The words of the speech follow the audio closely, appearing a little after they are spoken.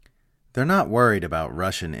They're not worried about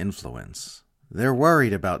Russian influence. They're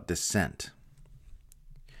worried about dissent.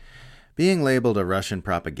 Being labeled a Russian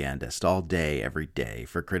propagandist all day, every day,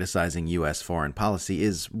 for criticizing U.S. foreign policy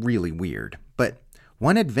is really weird. But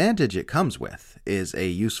one advantage it comes with is a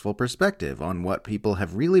useful perspective on what people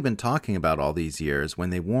have really been talking about all these years when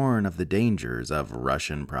they warn of the dangers of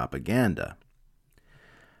Russian propaganda.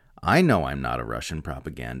 I know I'm not a Russian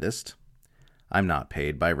propagandist. I'm not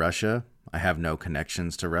paid by Russia. I have no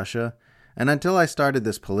connections to Russia. And until I started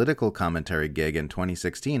this political commentary gig in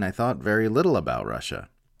 2016, I thought very little about Russia.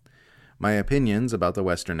 My opinions about the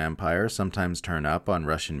Western Empire sometimes turn up on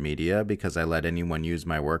Russian media because I let anyone use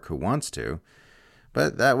my work who wants to,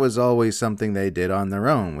 but that was always something they did on their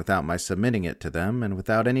own without my submitting it to them and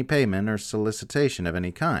without any payment or solicitation of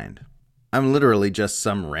any kind. I'm literally just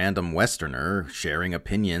some random Westerner sharing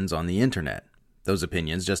opinions on the internet. Those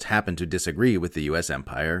opinions just happen to disagree with the U.S.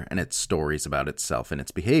 empire and its stories about itself and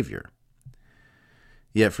its behavior.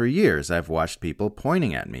 Yet for years I've watched people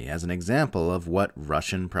pointing at me as an example of what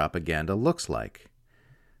Russian propaganda looks like.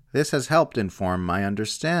 This has helped inform my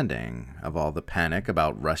understanding of all the panic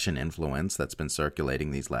about Russian influence that's been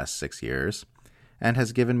circulating these last 6 years, and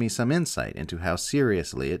has given me some insight into how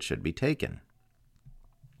seriously it should be taken.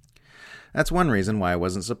 That's one reason why I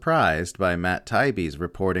wasn't surprised by Matt Taibbi's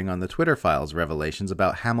reporting on the Twitter Files revelations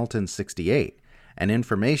about Hamilton 68, an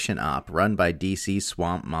information op run by DC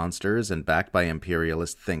swamp monsters and backed by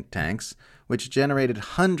imperialist think tanks, which generated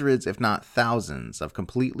hundreds, if not thousands, of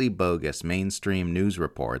completely bogus mainstream news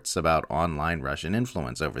reports about online Russian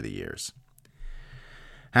influence over the years.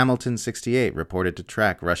 Hamilton 68 reported to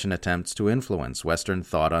track Russian attempts to influence Western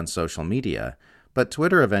thought on social media, but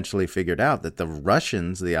Twitter eventually figured out that the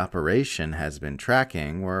Russians the operation has been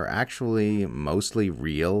tracking were actually mostly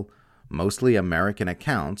real, mostly American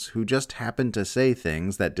accounts who just happened to say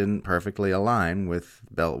things that didn't perfectly align with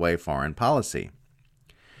Beltway foreign policy.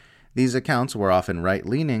 These accounts were often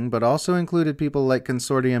right-leaning, but also included people like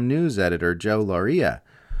Consortium News editor Joe Lauria,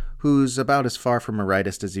 who's about as far from a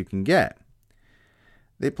rightist as you can get.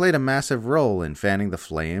 They played a massive role in fanning the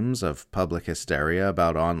flames of public hysteria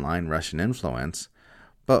about online Russian influence,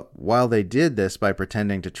 but while they did this by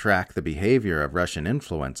pretending to track the behavior of Russian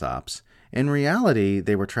influence ops, in reality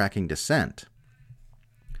they were tracking dissent.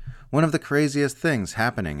 One of the craziest things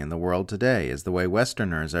happening in the world today is the way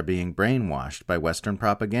Westerners are being brainwashed by Western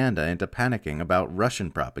propaganda into panicking about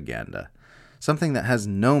Russian propaganda, something that has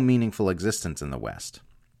no meaningful existence in the West.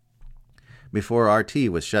 Before RT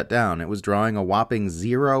was shut down, it was drawing a whopping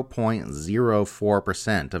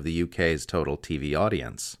 0.04% of the UK's total TV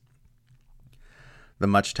audience. The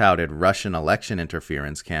much-touted Russian election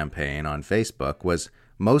interference campaign on Facebook was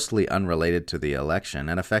mostly unrelated to the election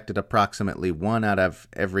and affected approximately 1 out of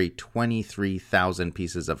every 23,000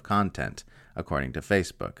 pieces of content, according to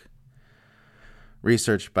Facebook.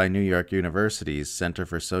 Research by New York University's Center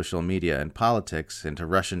for Social Media and Politics into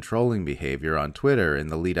Russian trolling behavior on Twitter in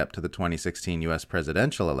the lead-up to the 2016 U.S.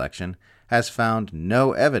 presidential election has found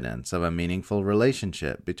no evidence of a meaningful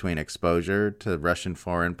relationship between exposure to the Russian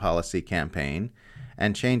foreign policy campaign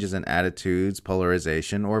and changes in attitudes,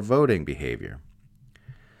 polarization, or voting behavior.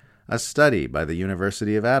 A study by the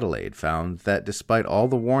University of Adelaide found that despite all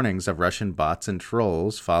the warnings of Russian bots and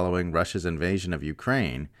trolls following Russia's invasion of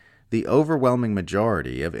Ukraine, the overwhelming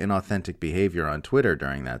majority of inauthentic behavior on Twitter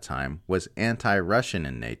during that time was anti-Russian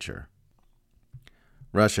in nature.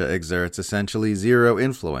 Russia exerts essentially zero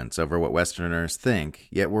influence over what Westerners think,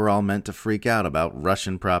 yet we're all meant to freak out about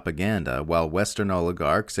Russian propaganda while Western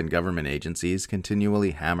oligarchs and government agencies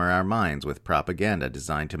continually hammer our minds with propaganda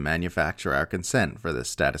designed to manufacture our consent for the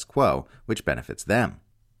status quo, which benefits them.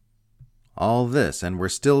 All this, and we're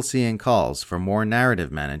still seeing calls for more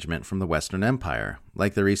narrative management from the Western Empire,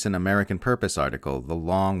 like the recent American Purpose article, The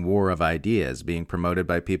Long War of Ideas, being promoted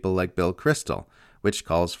by people like Bill Kristol, which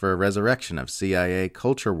calls for a resurrection of CIA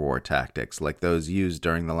culture war tactics like those used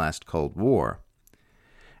during the last Cold War.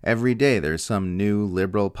 Every day there's some new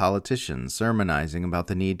liberal politician sermonizing about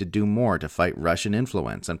the need to do more to fight Russian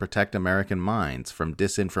influence and protect American minds from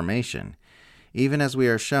disinformation, even as we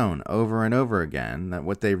are shown over and over again that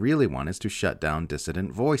what they really want is to shut down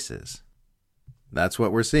dissident voices. That's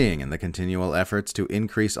what we're seeing in the continual efforts to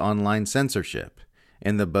increase online censorship,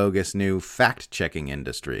 in the bogus new fact-checking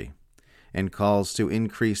industry, in calls to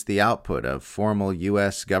increase the output of formal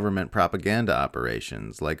U.S. government propaganda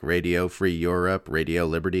operations like Radio Free Europe, Radio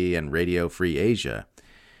Liberty, and Radio Free Asia,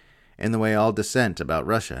 in the way all dissent about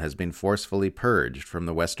Russia has been forcefully purged from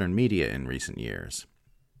the Western media in recent years,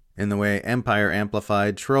 in the way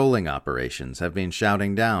empire-amplified trolling operations have been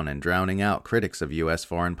shouting down and drowning out critics of U.S.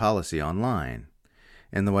 foreign policy online,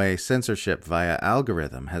 in the way censorship via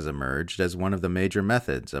algorithm has emerged as one of the major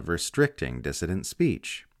methods of restricting dissident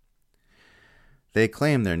speech. They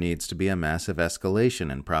claim there needs to be a massive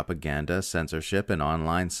escalation in propaganda, censorship, and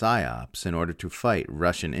online psyops in order to fight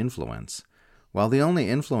Russian influence, while the only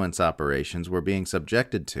influence operations we're being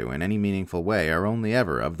subjected to in any meaningful way are only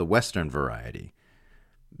ever of the Western variety.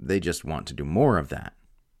 They just want to do more of that.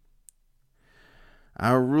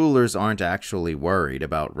 Our rulers aren't actually worried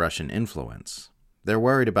about Russian influence. They're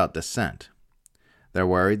worried about dissent. They're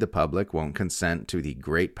worried the public won't consent to the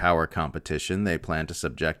great power competition they plan to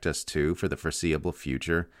subject us to for the foreseeable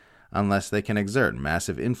future unless they can exert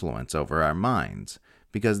massive influence over our minds,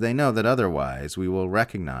 because they know that otherwise we will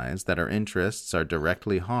recognize that our interests are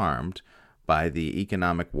directly harmed by the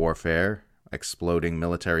economic warfare, exploding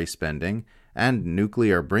military spending, and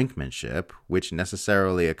nuclear brinkmanship which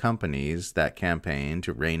necessarily accompanies that campaign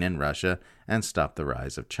to rein in Russia and stop the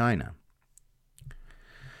rise of China.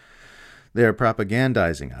 They are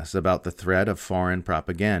propagandizing us about the threat of foreign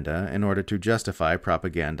propaganda in order to justify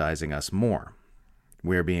propagandizing us more.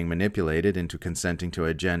 We are being manipulated into consenting to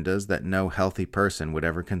agendas that no healthy person would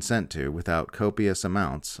ever consent to without copious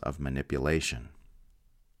amounts of manipulation.